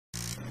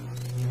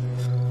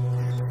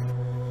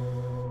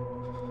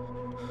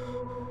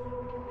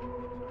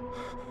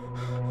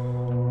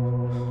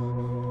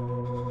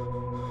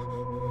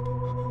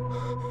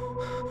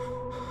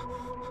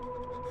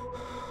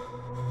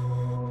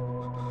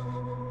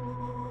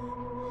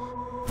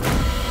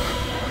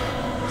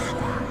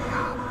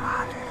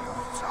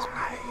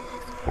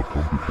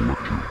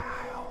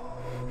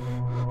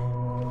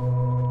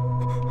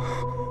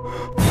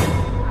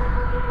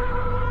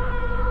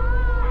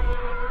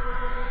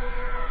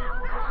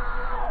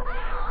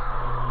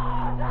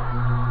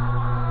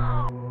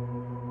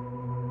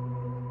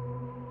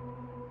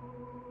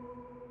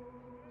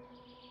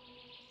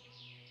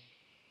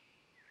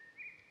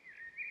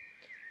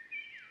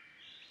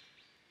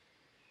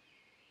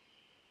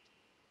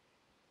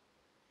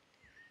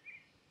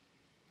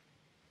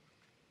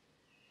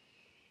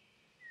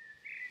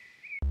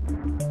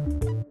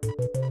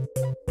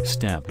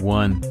Step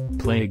 1.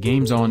 Play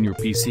games on your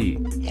PC.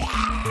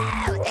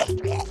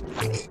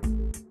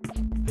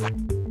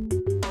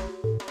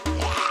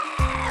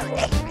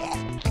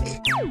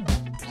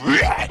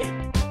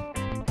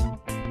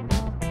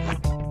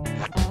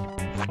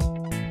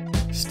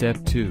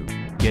 Step 2.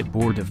 Get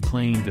bored of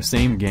playing the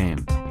same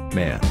game.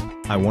 Man,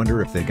 I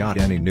wonder if they got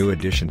any new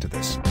addition to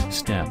this.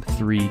 Step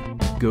 3.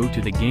 Go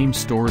to the game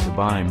store to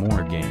buy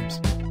more games.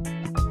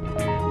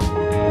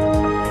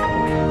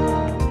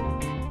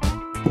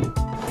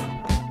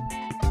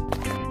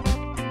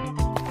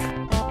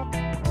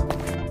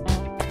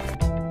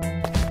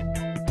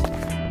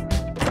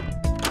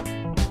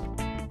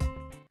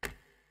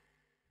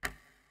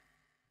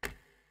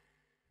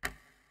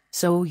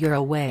 So you're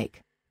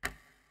awake.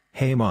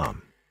 Hey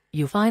Mom.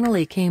 You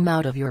finally came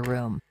out of your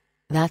room.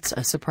 That's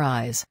a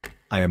surprise.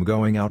 I am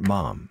going out,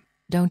 Mom.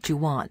 Don't you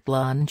want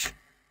lunch?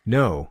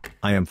 No,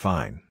 I am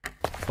fine.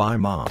 Bye,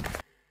 Mom.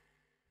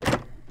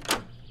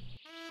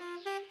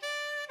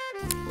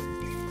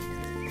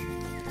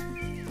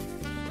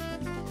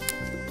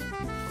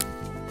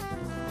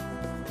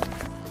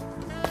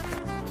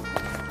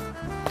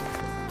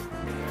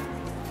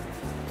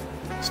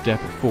 Step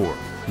 4.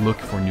 Look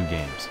for new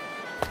games.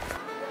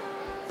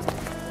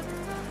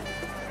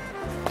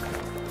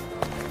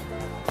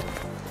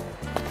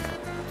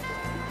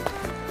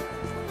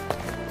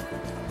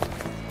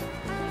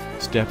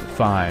 Step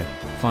 5.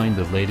 Find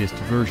the latest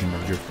version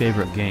of your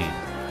favorite game.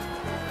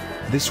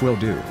 This will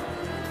do.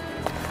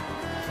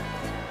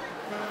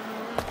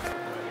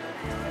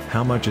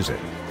 How much is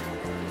it?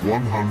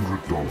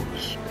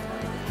 $100.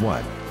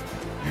 What?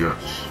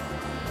 Yes.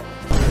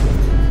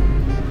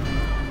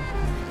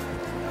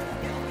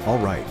 All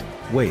right,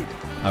 wait,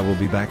 I will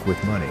be back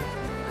with money.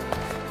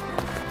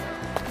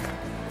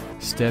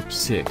 Step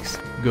 6.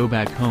 Go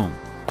back home.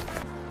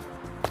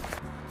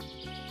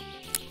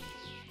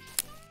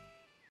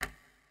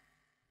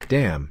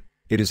 Damn,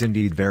 it is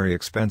indeed very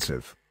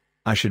expensive.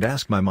 I should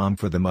ask my mom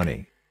for the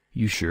money.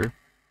 You sure?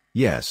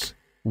 Yes.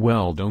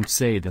 Well, don't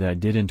say that I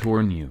didn't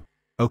warn you.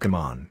 Oh come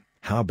on,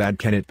 how bad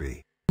can it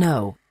be?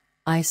 No.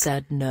 I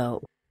said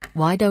no.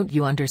 Why don't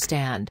you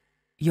understand?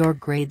 Your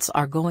grades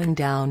are going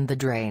down the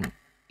drain.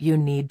 You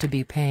need to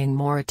be paying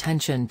more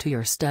attention to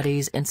your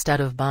studies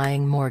instead of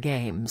buying more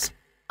games.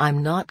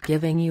 I'm not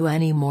giving you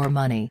any more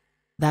money.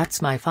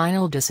 That's my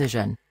final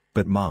decision.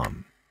 But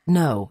Mom.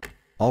 No.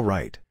 All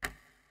right.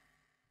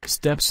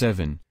 Step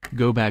 7.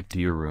 Go back to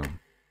your room.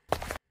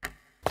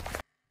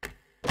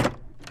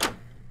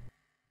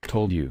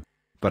 Told you.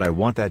 But I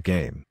want that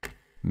game.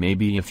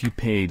 Maybe if you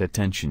paid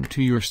attention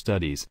to your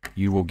studies,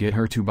 you will get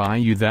her to buy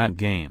you that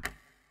game.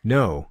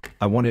 No,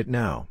 I want it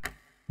now.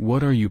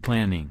 What are you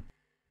planning?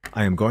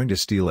 I am going to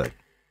steal it.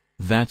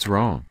 That's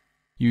wrong.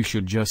 You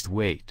should just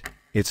wait.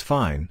 It's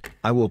fine,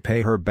 I will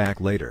pay her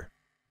back later.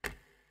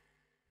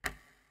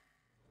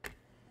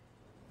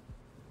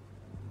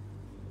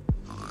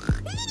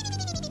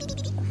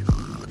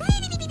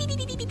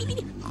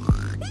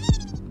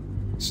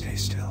 Stay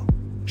still.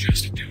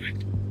 Just do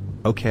it.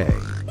 Okay.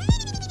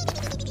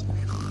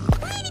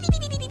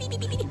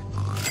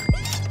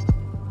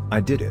 I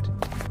did it.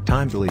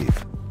 Time to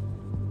leave.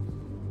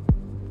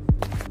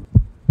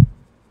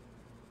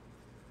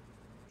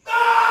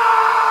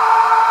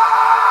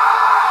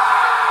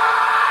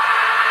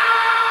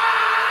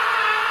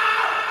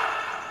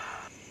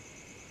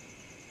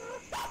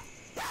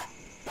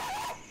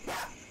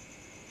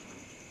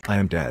 I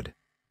am dead.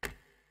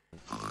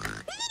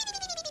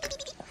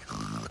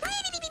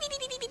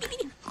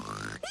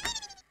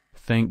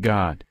 Thank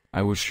God,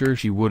 I was sure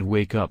she would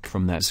wake up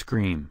from that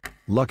scream.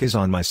 Luck is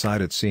on my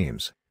side, it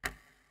seems.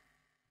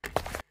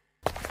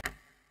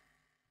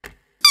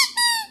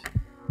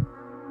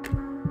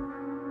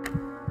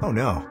 Oh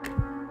no.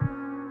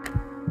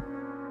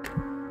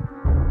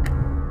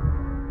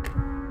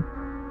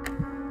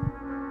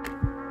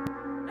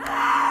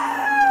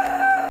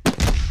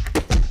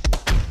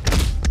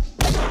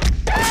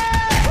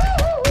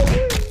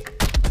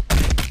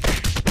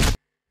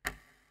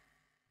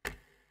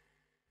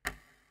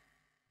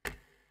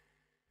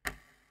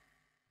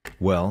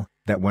 Well,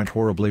 that went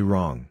horribly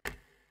wrong.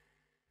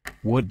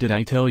 What did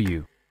I tell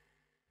you?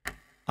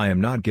 I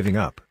am not giving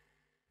up.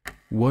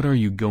 What are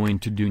you going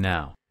to do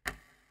now?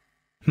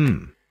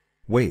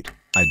 Wait,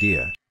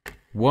 idea.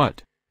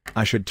 What?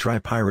 I should try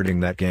pirating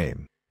that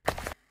game.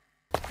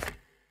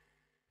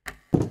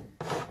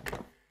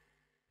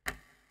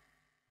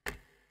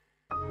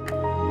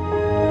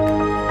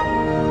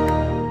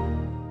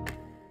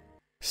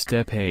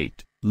 Step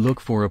 8. Look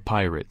for a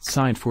pirate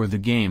site for the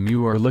game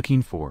you are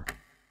looking for.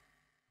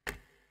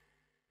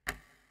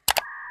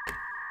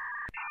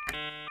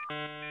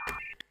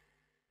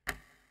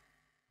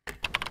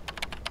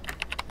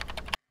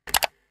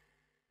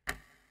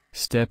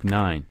 Step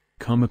 9.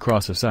 Come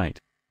across a site.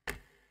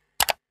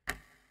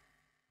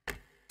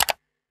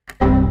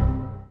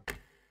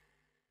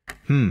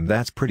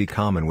 That's pretty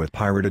common with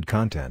pirated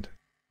content.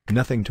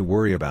 Nothing to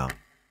worry about.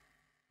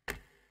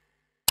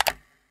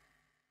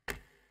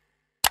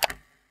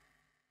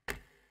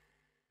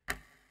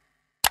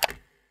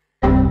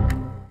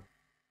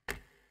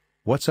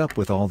 What's up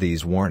with all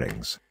these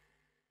warnings?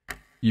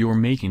 You're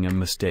making a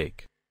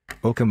mistake.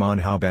 Oh come on,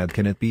 how bad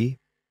can it be?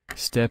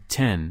 Step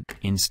 10.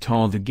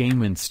 Install the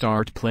game and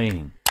start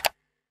playing.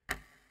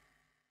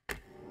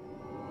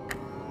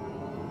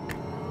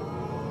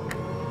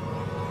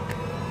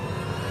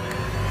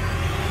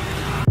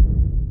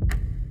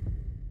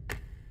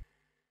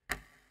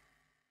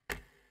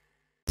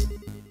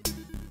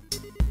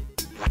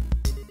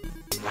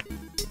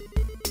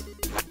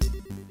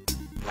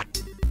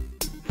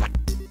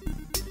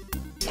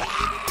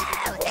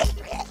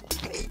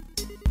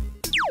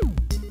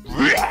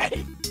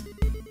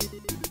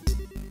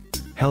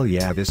 Hell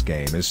yeah, this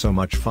game is so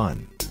much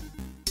fun.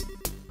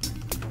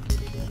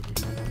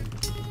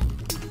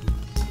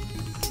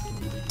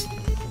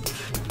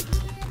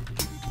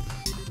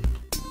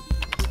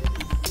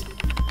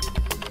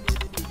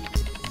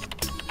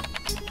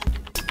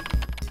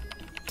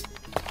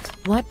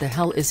 What the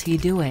hell is he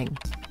doing?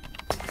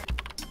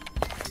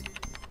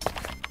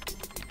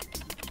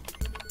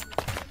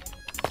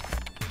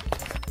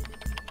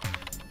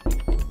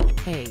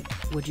 Hey,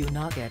 would you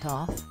not get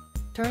off?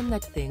 Turn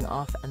that thing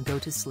off and go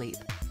to sleep.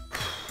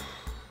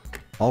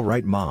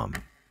 Alright mom.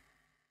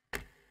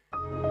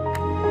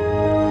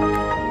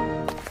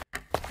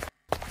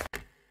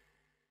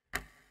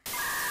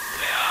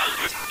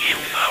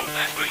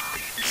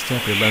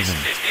 Step 11.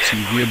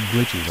 See weird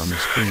glitches on the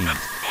screen.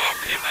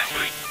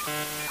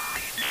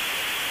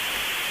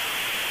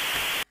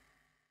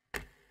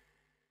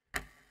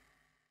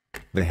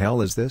 The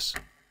hell is this?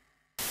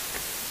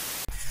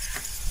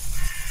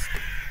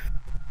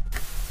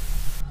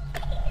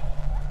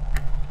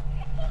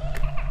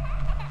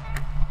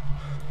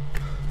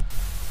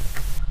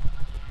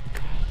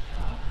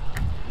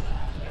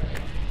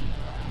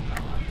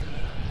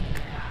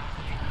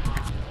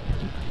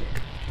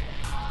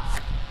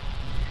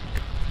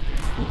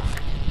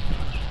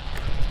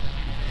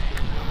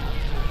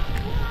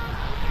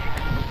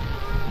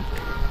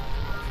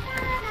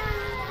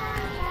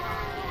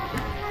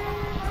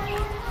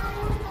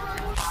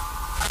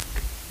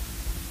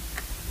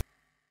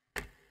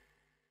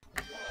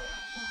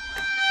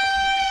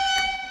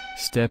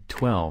 Step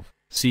 12.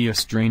 See a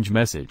strange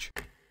message.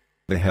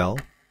 The hell?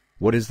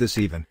 What is this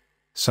even?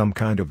 Some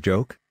kind of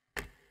joke?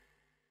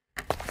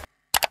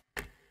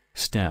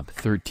 Step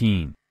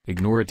 13.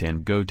 Ignore it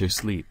and go to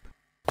sleep.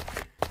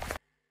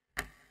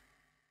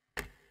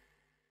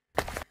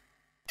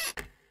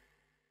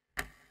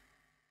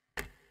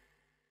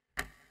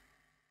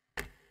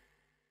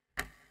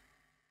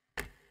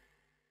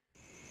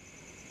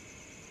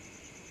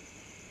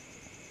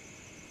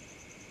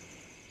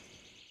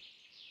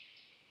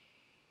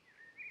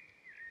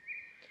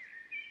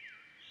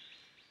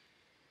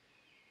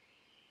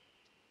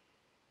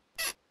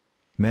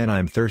 Man,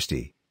 I'm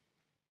thirsty.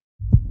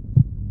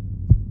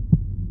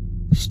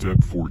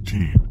 Step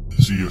 14.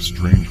 See a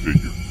strange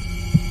figure.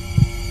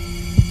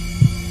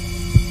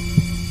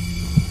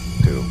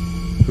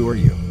 Who are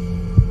you?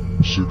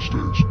 6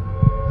 days.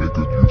 Make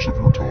good use of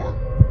your time.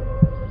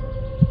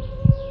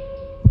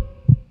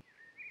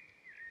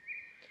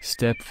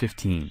 Step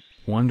 15.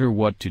 Wonder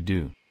what to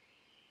do.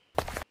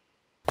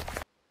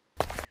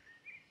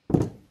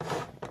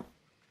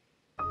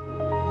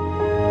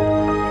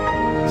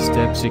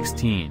 Step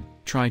 16.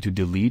 Try to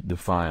delete the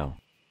file.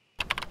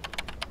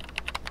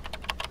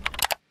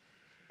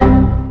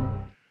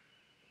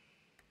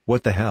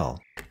 What the hell?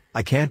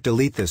 I can't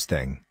delete this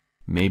thing.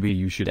 Maybe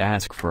you should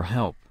ask for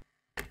help.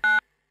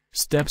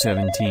 Step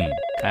 17.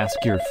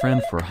 Ask your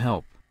friend for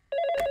help.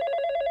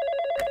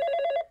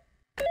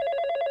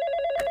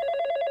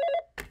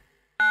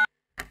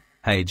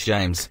 Hey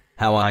James,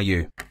 how are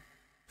you?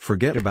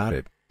 Forget about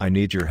it, I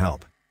need your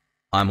help.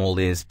 I'm all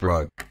ears,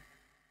 bro.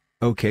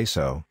 Okay,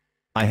 so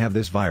I have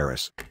this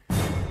virus.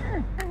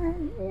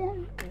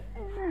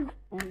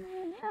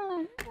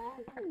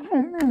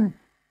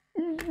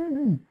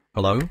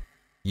 Hello?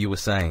 You were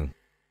saying?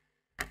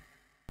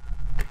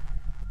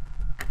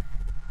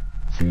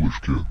 Foolish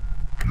kid.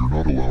 You're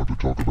not allowed to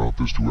talk about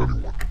this to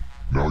anyone.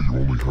 Now you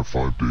only have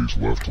 5 days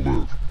left to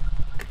live.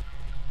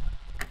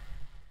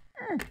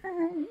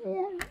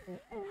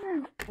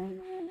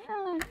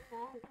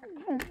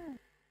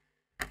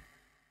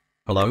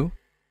 Hello?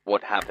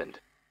 What happened?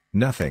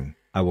 Nothing,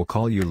 I will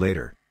call you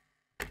later.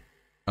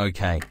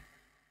 Okay.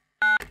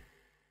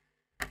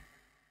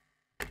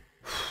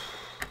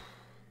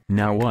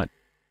 Now what?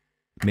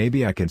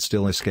 Maybe I can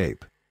still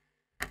escape.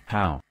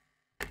 How?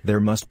 There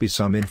must be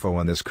some info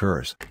on this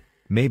curse.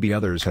 Maybe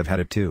others have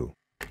had it too.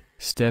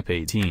 Step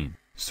 18.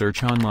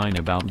 Search online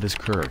about this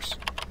curse.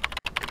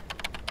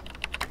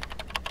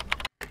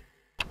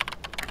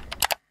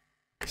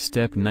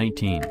 Step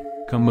 19.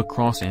 Come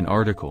across an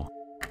article.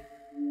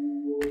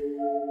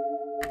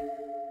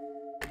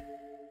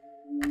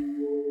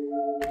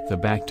 The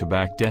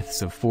back-to-back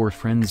deaths of 4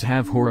 friends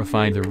have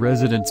horrified the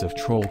residents of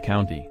Troll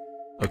County.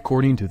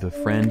 According to the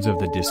friends of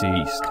the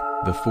deceased,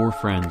 the 4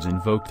 friends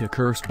invoked a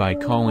curse by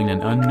calling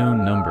an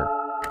unknown number.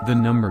 The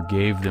number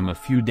gave them a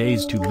few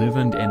days to live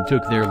and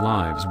took their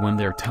lives when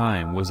their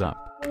time was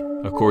up.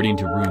 According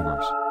to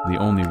rumors, The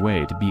only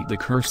way to beat the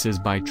curse is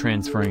by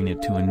transferring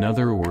it to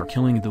another or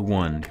killing the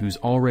one who's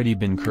already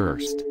been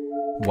cursed.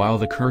 While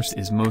the curse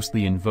is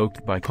mostly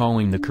invoked by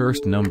calling the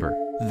cursed number,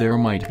 there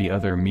might be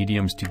other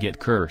mediums to get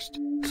cursed,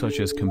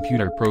 such as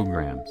computer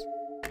programs.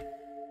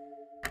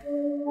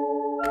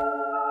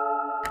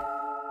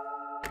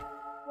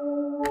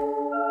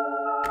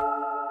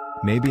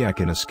 Maybe I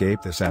can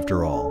escape this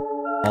after all.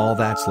 All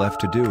that's left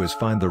to do is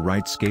find the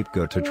right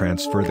scapegoat to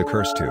transfer the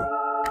curse to.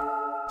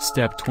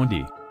 Step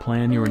 20.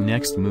 Plan your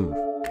next move.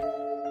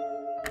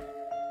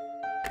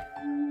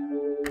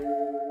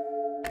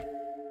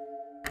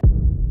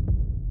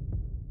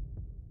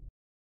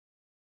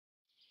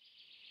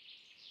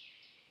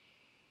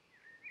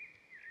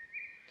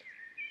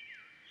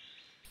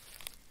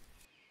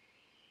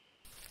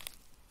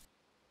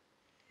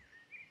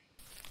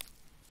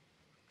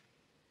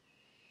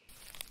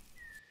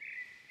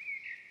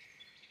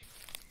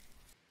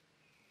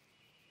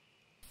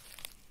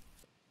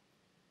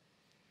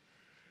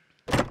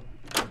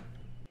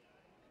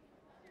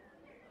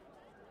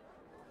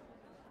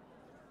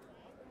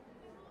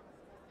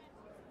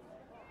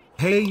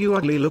 Hey you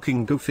ugly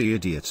looking goofy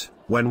idiot,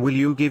 when will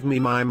you give me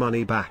my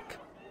money back?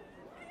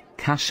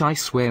 Cash, I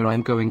swear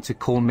I'm going to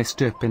call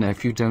Mr. Pinner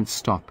if you don't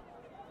stop.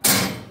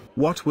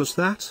 What was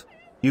that?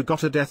 You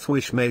got a death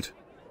wish, mate?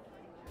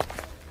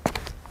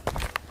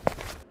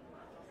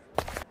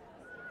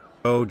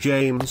 Oh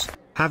James,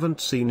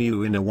 haven't seen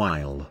you in a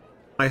while.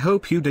 I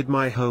hope you did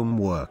my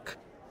homework.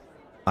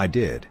 I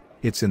did,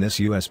 it's in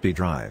this USB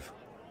drive.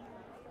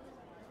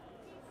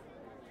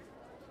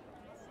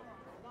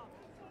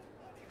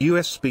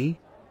 USB?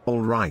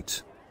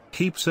 Alright.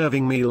 Keep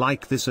serving me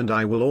like this and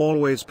I will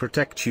always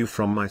protect you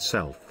from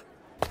myself.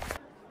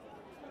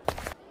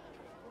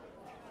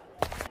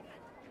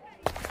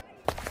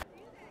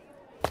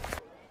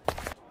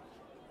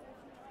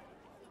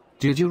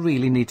 Did you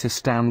really need to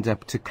stand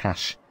up to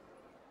Cash?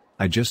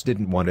 I just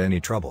didn't want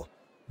any trouble.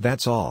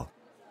 That's all.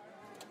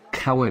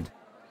 Coward.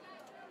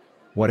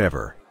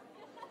 Whatever.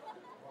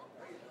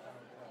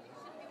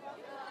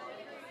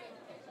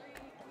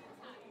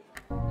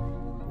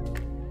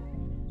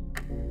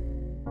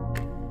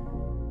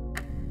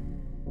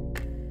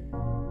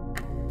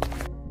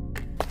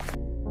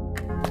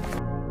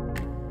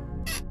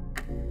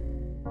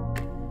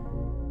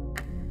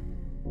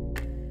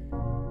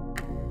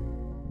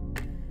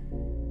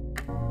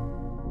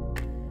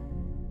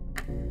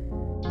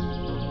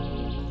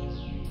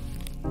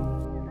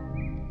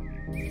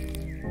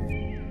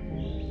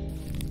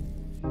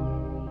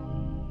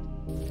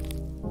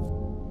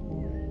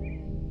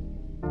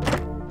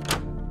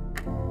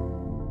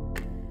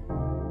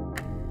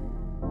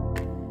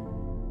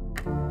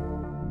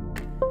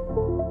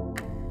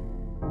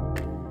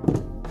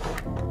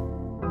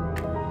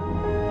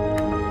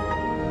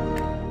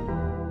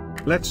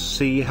 Let's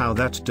see how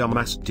that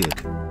dumbass did.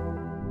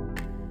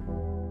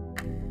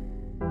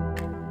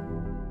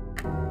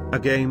 A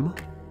game?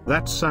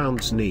 That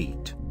sounds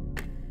neat.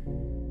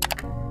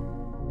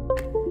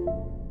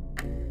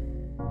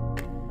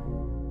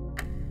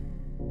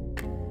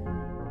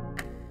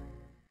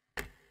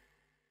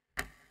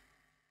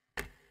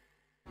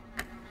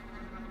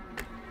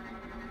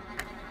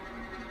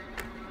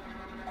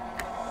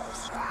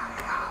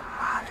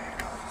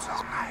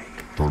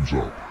 Time's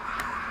up.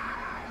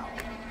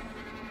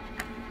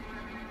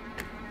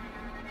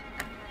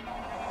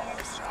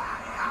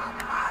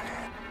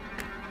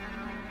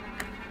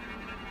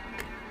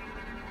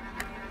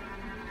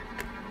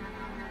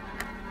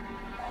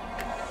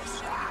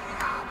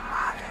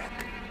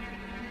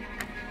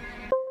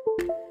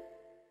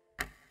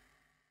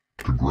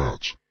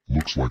 Congrats,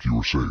 looks like you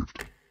were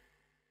saved.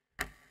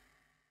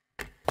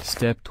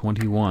 Step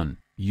 21.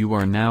 You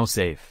are now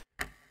safe.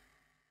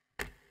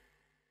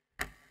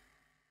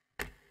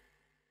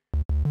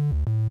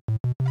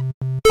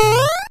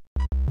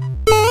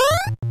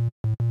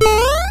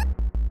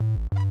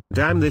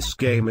 Damn, this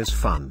game is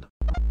fun.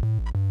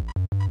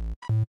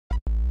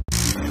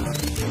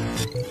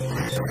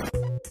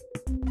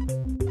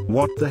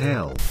 What the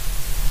hell?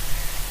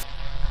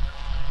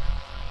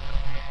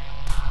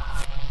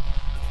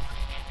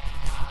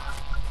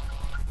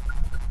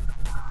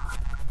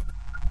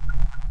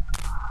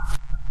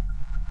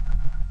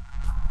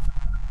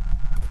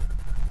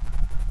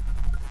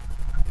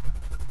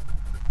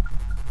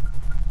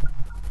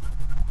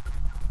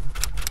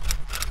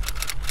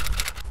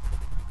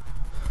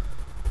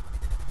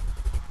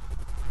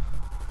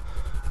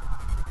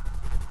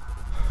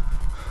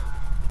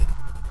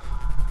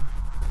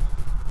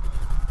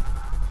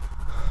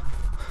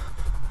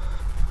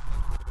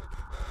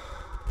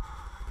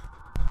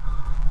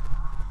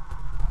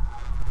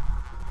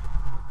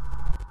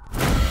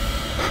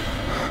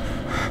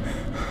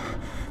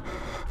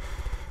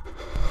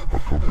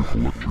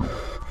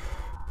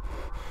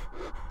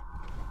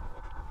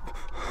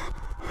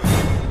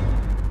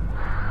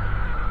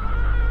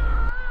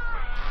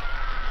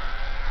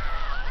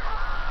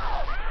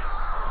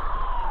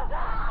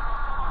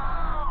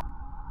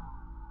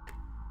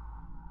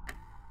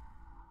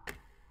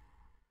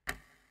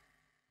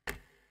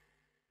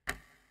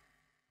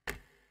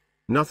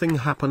 Nothing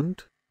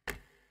happened?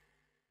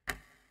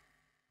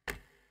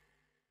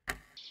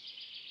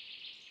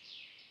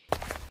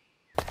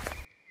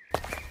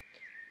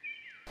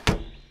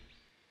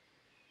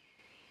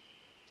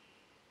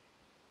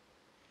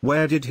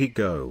 Where did he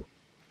go?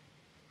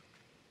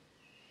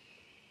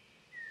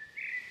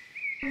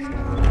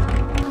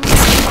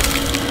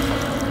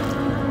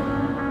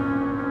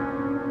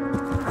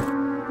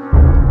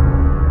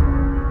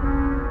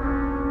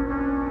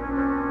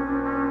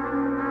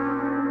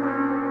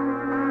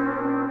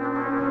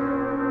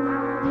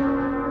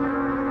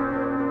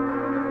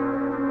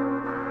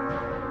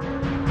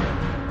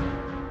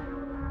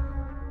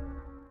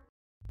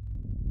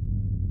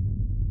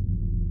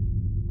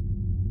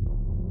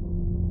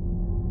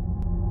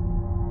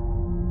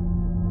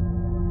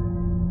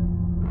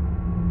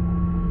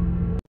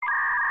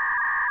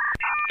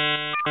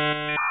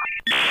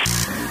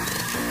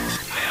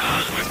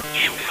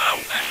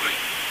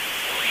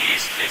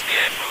 Please, lift the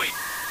Android.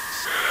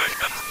 Search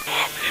comes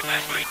for the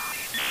battery.